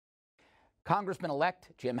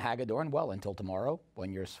Congressman-elect Jim Hagedorn, well, until tomorrow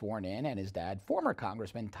when you're sworn in, and his dad, former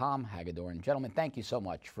Congressman Tom Hagedorn. Gentlemen, thank you so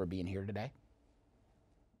much for being here today.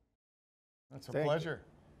 That's a pleasure.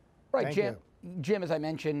 Right, Jim. Jim, as I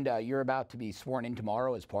mentioned, you're about to be sworn in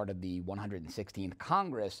tomorrow as part of the 116th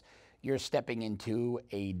Congress. You're stepping into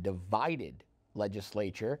a divided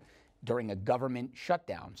legislature during a government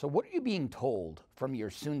shutdown. So what are you being told from your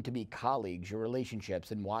soon-to-be colleagues, your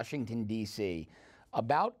relationships in Washington, D.C.,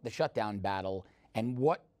 about the shutdown battle and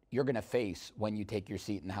what you're going to face when you take your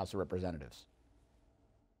seat in the House of Representatives?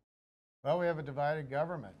 Well, we have a divided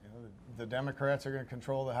government. The Democrats are going to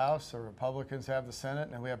control the House, the Republicans have the Senate,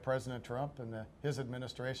 and we have President Trump and his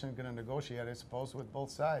administration going to negotiate, I suppose, with both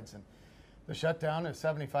sides. And the shutdown is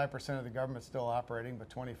 75% of the government still operating, but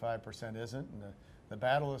 25% isn't. And the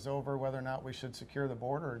battle is over whether or not we should secure the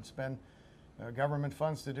border and spend government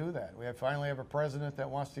funds to do that. We finally have a president that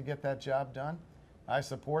wants to get that job done. I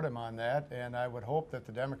support him on that, and I would hope that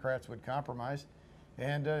the Democrats would compromise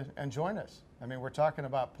and join us. I mean, we're talking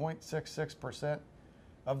about 0.66%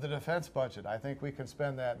 of the defense budget. I think we can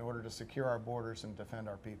spend that in order to secure our borders and defend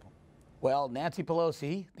our people. Well, Nancy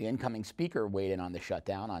Pelosi, the incoming speaker, weighed in on the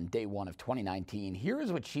shutdown on day one of 2019. Here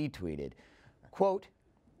is what she tweeted, quote,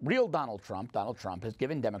 "Real Donald Trump has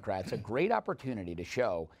given Democrats a great opportunity to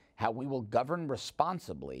show how we will govern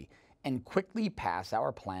responsibly and quickly pass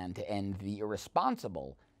our plan to end the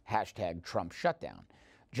irresponsible #Trump shutdown.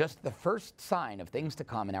 Just the first sign of things to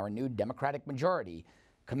come in our new Democratic majority,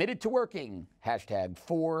 committed to working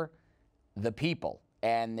 #for the people."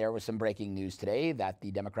 And there was some breaking news today that the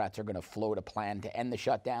Democrats are going to float a plan to end the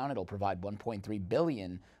shutdown. It'll provide $1.3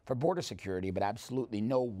 billion for border security, but absolutely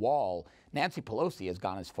no wall. Nancy Pelosi has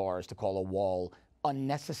gone as far as to call a wall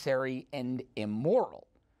unnecessary and immoral,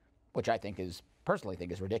 which I personally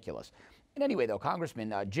think is ridiculous. And anyway, though,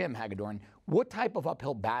 Congressman Jim Hagedorn, what type of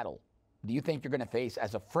uphill battle do you think you're going to face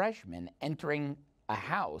as a freshman entering a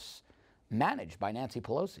House managed by Nancy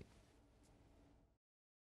Pelosi?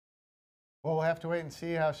 Well, we'll have to wait and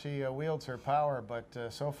see how she wields her power, but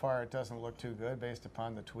so far it doesn't look too good based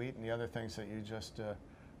upon the tweet and the other things that you just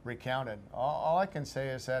recounted. All I can say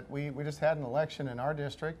is that we just had an election in our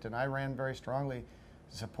district, and I ran very strongly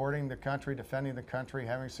supporting the country, defending the country,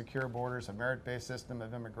 having secure borders, a merit-based system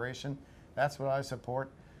of immigration. That's what I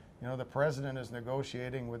support. You know, the president is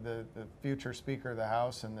negotiating with the future Speaker of the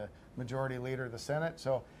House and the Majority Leader of the Senate,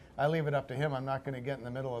 so I leave it up to him. I'm not going to get in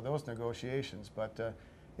the middle of those negotiations, but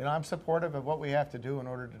you know, I'm supportive of what we have to do in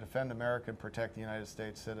order to defend America and protect the United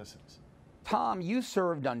States citizens. Tom, you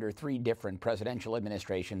served under 3 different presidential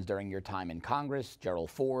administrations during your time in Congress: Gerald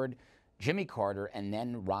Ford, Jimmy Carter, and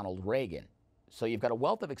then Ronald Reagan. So you've got a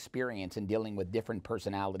wealth of experience in dealing with different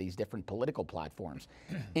personalities, different political platforms.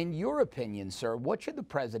 In your opinion, sir, what should the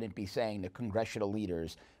president be saying to congressional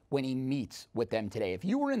leaders when he meets with them today? If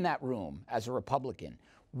you were in that room as a Republican,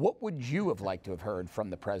 what would you have liked to have heard from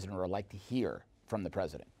the president or like to hear from the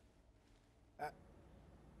president?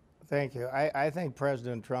 Thank you. I think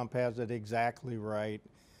President Trump has it exactly right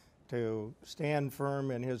to stand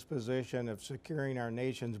firm in his position of securing our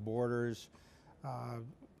nation's borders,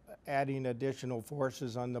 adding additional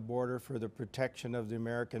forces on the border for the protection of the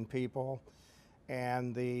American people.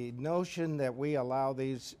 And the notion that we allow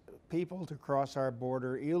these people to cross our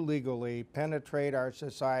border illegally, penetrate our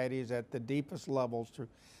societies at the deepest levels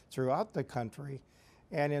throughout the country,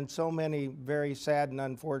 and in so many very sad and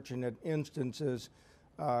unfortunate instances,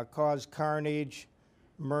 cause carnage,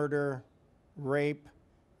 murder, rape,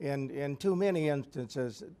 in too many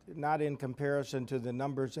instances, not in comparison to the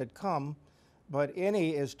numbers that come, but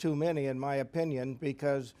any is too many in my opinion,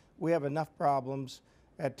 because we have enough problems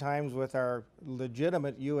at times with our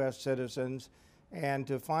legitimate U.S. citizens, and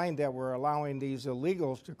to find that we're allowing these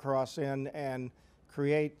illegals to cross in and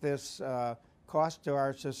create this cost to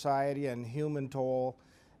our society and human toll,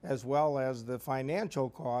 as well as the financial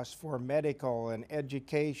costs for medical and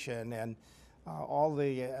education and all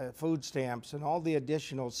the food stamps and all the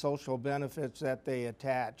additional social benefits that they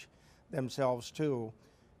attach themselves to.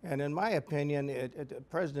 And in my opinion,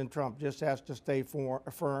 President Trump just has to stay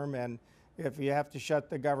firm, and if you have to shut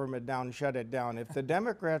the government down, shut it down. If the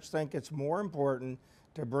Democrats think it's more important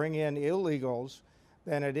to bring in illegals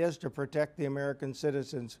than it is to protect the American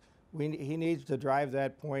citizens, he needs to drive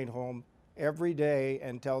that point home every day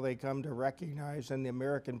until they come to recognize and the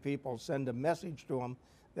American people send a message to them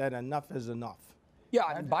that enough is enough. Yeah,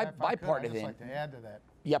 and bipartisan. I'd just like to add to that.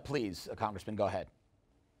 Yeah, please, Congressman, go ahead.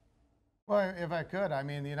 Well, if I could, I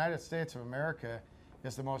mean, the United States of America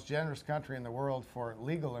is the most generous country in the world for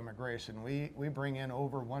legal immigration. We bring in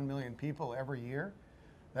over 1 million people every year.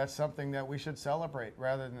 That's something that we should celebrate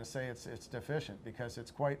rather than to say it's deficient, because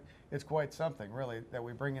it's quite something, really, that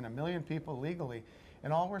we bring in 1 million people legally.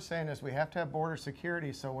 And all we're saying is we have to have border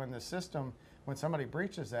security, so when the system, when somebody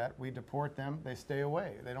breaches that, we deport them, they stay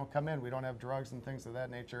away. They don't come in. We don't have drugs and things of that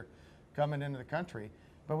nature coming into the country.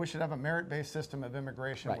 But we should have a merit-based system of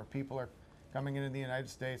immigration, right, where people are coming into the United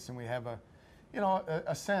States, and we have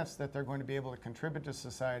a sense that they're going to be able to contribute to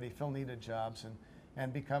society, fill needed jobs,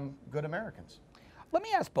 and become good Americans. Let me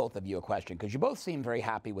ask both of you a question, because you both seem very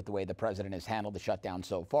happy with the way the president has handled the shutdown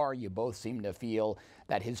so far. You both seem to feel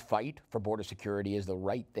that his fight for border security is the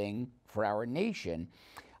right thing for our nation.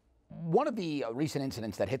 One of the recent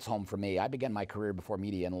incidents that hits home for me, I began my career before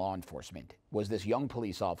media and law enforcement, was this young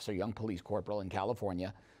police officer, young police corporal in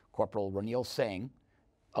California, Corporal Ranil Singh,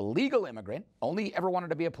 a legal immigrant, only ever wanted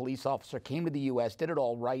to be a police officer, came to the U.S., did it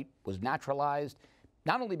all right, was naturalized,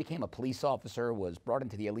 not only became a police officer, was brought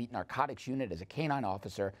into the elite narcotics unit as a canine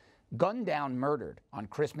officer, gunned down, murdered on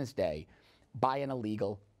Christmas Day by an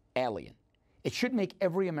illegal alien. It should make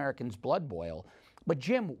every American's blood boil. But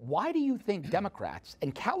Jim, why do you think Democrats,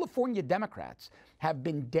 and California Democrats, have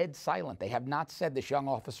been dead silent? They have not said this young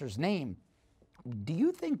officer's name. Do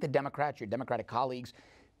you think the Democrats, your Democratic colleagues,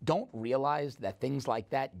 don't realize that things like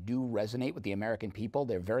that do resonate with the American people?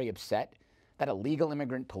 They're very upset that a legal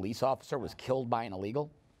immigrant police officer was killed by an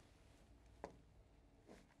illegal?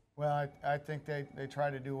 Well, I think they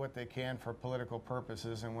try to do what they can for political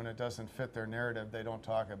purposes, and when it doesn't fit their narrative, they don't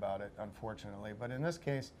talk about it, unfortunately. But in this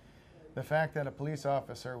case, the fact that a police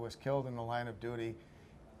officer was killed in the line of duty,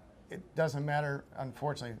 it doesn't matter,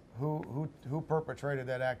 unfortunately, who perpetrated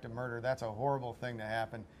that act of murder. That's a horrible thing to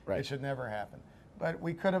happen. Right. It should never happen. But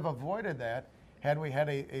we could have avoided that had we had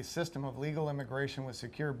a system of legal immigration with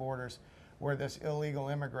secure borders, where this illegal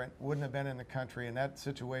immigrant wouldn't have been in the country, and that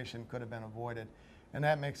situation could have been avoided. And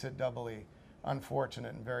that makes it doubly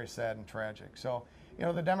unfortunate and very sad and tragic. So,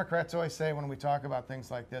 the Democrats always say when we talk about things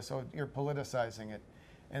like this, oh, you're politicizing it.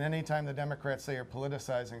 And anytime the Democrats say you're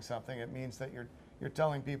politicizing something, it means that you're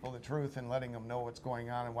telling people the truth and letting them know what's going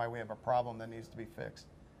on and why we have a problem that needs to be fixed.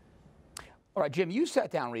 All right, Jim, you sat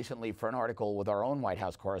down recently for an article with our own White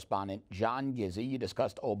House correspondent, John Gizzi. You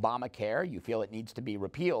discussed Obamacare. You feel it needs to be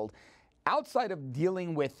repealed. Outside of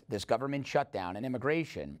dealing with this government shutdown and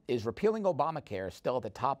immigration, is repealing Obamacare still at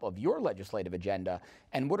the top of your legislative agenda?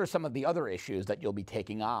 And what are some of the other issues that you'll be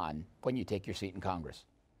taking on when you take your seat in Congress?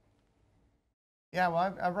 Yeah,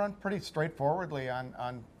 well, I've run pretty straightforwardly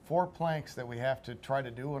on 4 planks that we have to try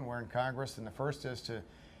to do when we're in Congress. And the first is to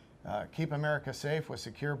keep America safe with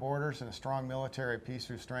secure borders and a strong military, peace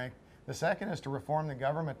through strength. The second is to reform the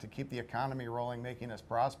government to keep the economy rolling, making us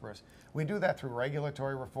prosperous. We do that through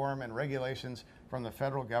regulatory reform, and regulations from the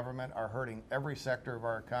federal government are hurting every sector of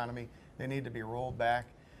our economy. They need to be rolled back.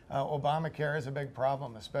 Obamacare is a big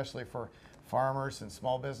problem, especially for farmers and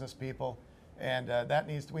small business people. And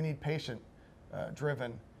we need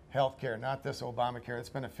patient-driven health care, not this Obamacare. It's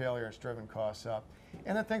been a failure. It's driven costs up.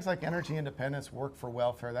 And then things like energy independence, work for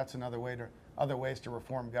welfare. That's another way other ways to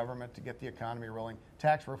reform government to get the economy rolling.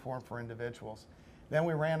 Tax reform for individuals. Then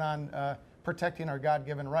we ran on protecting our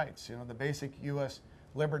God-given rights. The basic U.S.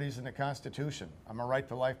 liberties in the Constitution. I'm a right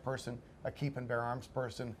to life person, a keep and bear arms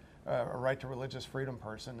person, a right to religious freedom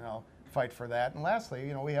person, and I'll fight for that. And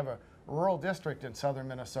lastly, we have a rural district in southern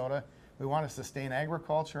Minnesota. We want to sustain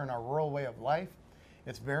agriculture and our rural way of life.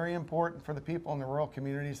 It's very important for the people in the rural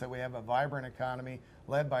communities that we have a vibrant economy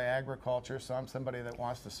led by agriculture. So I'm somebody that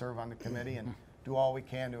wants to serve on the committee and do all we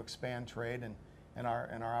can to expand trade and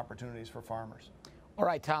our opportunities for farmers. All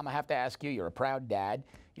right, Tom, I have to ask you, you're a proud dad.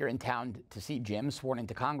 You're in town to see Jim sworn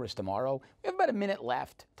into Congress tomorrow. We have about a minute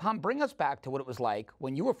left. Tom, bring us back to what it was like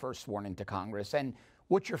when you were first sworn into Congress and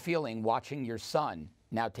what you're feeling watching your son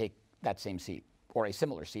now take that same seat or a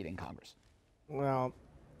similar seat in Congress. Well,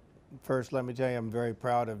 first, let me tell you, I'm very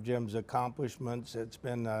proud of Jim's accomplishments. It's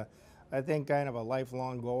been, I think, kind of a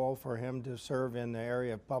lifelong goal for him to serve in the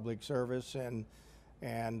area of public service, and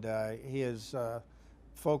he is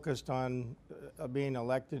focused on being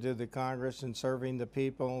elected to the Congress and serving the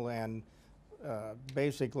people and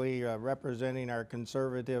basically representing our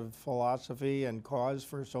conservative philosophy and cause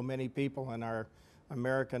for so many people in our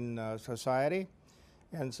American society.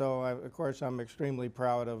 And so, of course, I'm extremely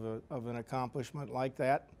proud of an accomplishment like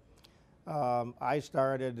that. I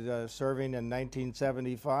started serving in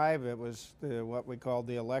 1975. It was what we called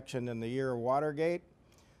the election in the year of Watergate.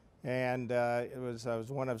 And I was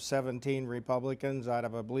one of 17 Republicans out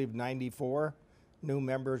of, I believe, 94 new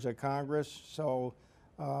members of Congress. So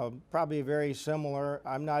probably very similar.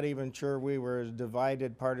 I'm not even sure we were as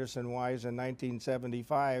divided partisan-wise in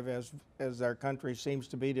 1975 as our country seems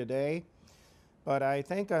to be today. But I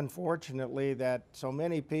think, unfortunately, that so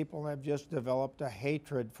many people have just developed a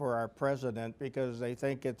hatred for our president because they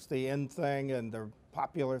think it's the in thing and the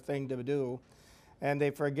popular thing to do. And they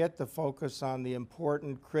forget to focus on the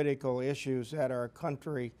important, critical issues that our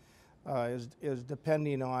country is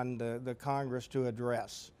depending on the Congress to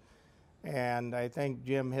address. And I think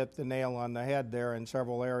Jim hit the nail on the head there in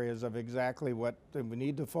several areas of exactly what we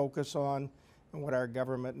need to focus on and what our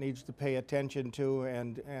government needs to pay attention to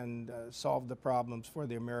and solve the problems for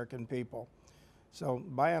the American people. So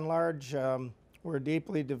by and large, we're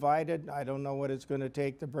deeply divided. I don't know what it's going to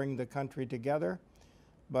take to bring the country together,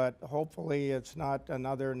 but hopefully it's not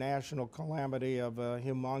another national calamity of a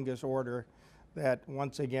humongous order that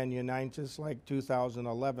once again unites us like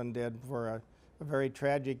 2011 did for a very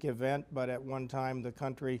tragic event, but at one time the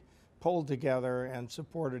country pulled together and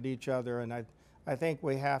supported each other. And I think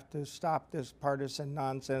we have to stop this partisan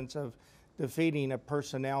nonsense of defeating a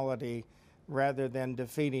personality rather than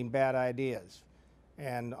defeating bad ideas.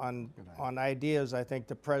 And on ideas, I think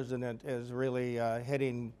the president is really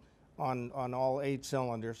hitting on all 8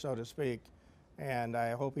 cylinders, so to speak. And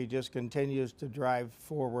I hope he just continues to drive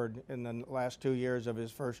forward in the last 2 years of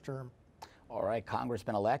his first term. All right,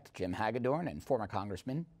 Congressman-elect Jim Hagedorn and former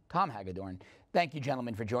Congressman Tom Hagedorn. Thank you,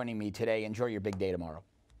 gentlemen, for joining me today. Enjoy your big day tomorrow.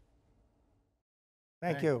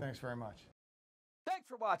 Thank you. Thanks very much. Thanks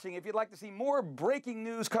for watching. If you'd like to see more breaking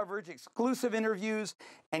news coverage, exclusive interviews,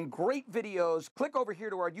 and great videos, click over here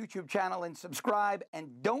to our YouTube channel and subscribe. And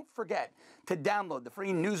don't forget to download the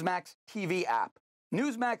free Newsmax TV app.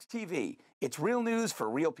 Newsmax TV, it's real news for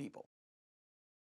real people.